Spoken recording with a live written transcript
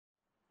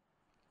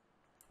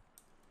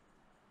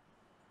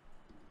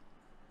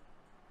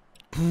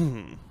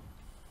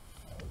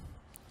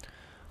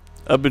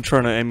I've been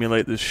trying to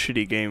emulate this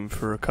shitty game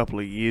for a couple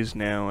of years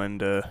now,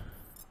 and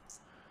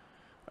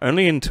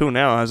only until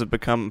now has it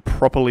become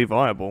properly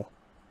viable.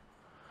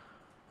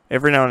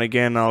 Every now and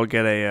again I'll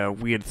get a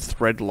weird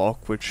thread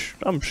lock, which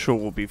I'm sure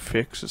will be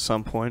fixed at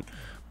some point,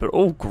 but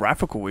all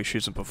graphical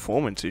issues and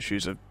performance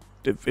issues are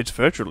it's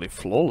virtually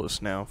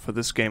flawless now for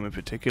this game in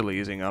particular,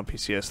 using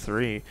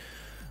RPCS3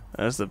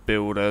 as the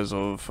build as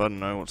of, I don't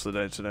know, what's the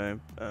date today?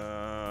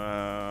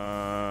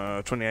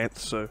 28th,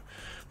 so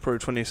probably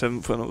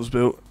 27th when it was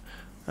built.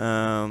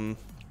 And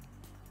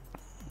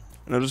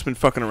I've just been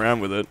fucking around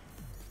with it.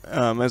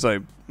 As I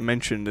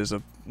mentioned, there's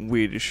a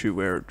weird issue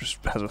where it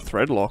just has a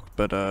thread lock,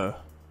 but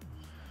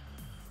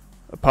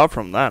apart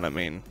from that, I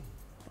mean,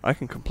 I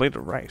can complete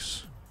a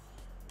race.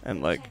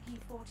 And like,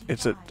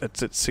 it's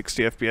at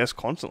 60 FPS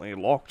constantly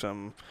locked.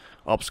 I'm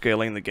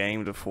upscaling the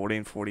game to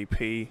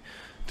 1440p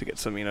to get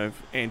some, you know,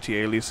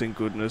 anti-aliasing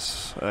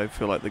goodness. I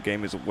feel like the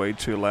game is way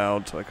too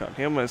loud, so I can't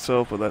hear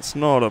myself, but that's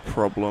not a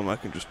problem. I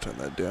can just turn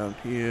that down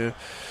here.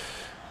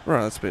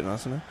 Right, that's a bit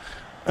nicer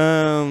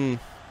now.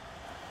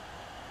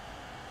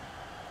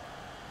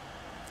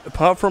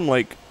 Apart from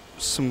like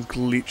some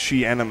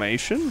glitchy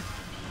animation,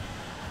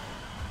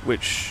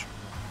 which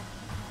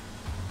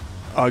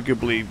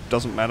arguably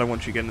doesn't matter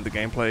once you get into the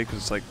gameplay, because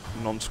it's like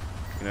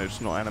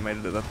it's not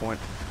animated at that point,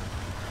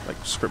 like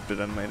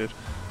scripted animated,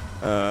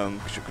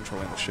 because you're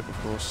controlling the ship, of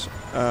course.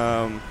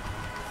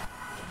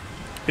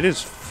 It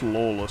is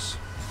flawless.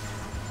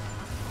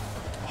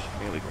 Oh,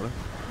 nearly got it.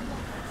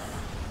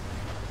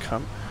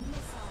 Cunt.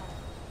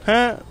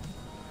 Huh?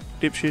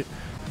 Dipshit.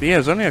 But yeah, it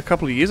was only a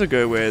couple of years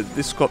ago where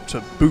this got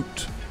to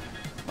boot.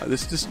 Like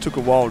this took a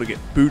while to get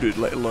booted,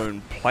 let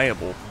alone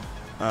playable.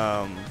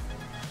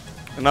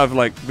 And I've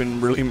like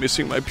been really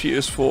missing my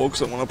PS4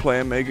 because I want to play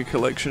a Mega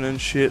Collection and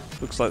shit.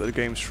 Looks like the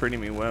game's treating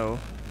me well.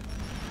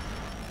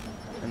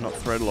 And not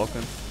thread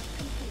locking.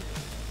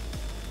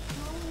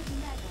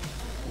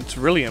 It's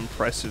really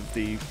impressive,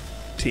 the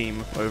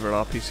team over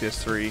at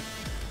RPCS3.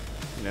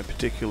 You know,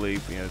 particularly,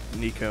 you know,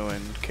 Nico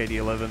and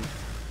KD11.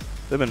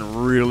 They've been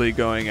really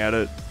going at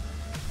it.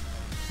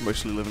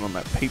 Mostly living on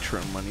that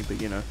Patreon money,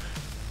 but you know,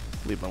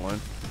 leave them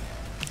alone.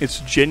 It's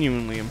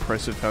genuinely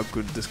impressive how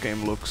good this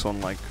game looks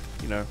on, like,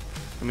 you know,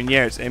 I mean,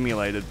 yeah, it's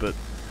emulated, but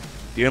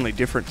the only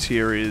difference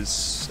here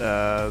is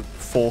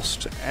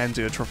forced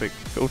anisotropic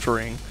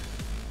filtering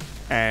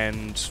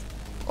and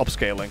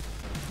upscaling.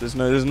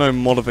 There's no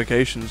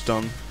modifications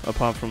done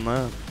apart from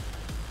that.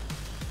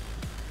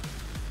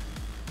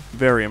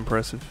 Very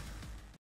impressive.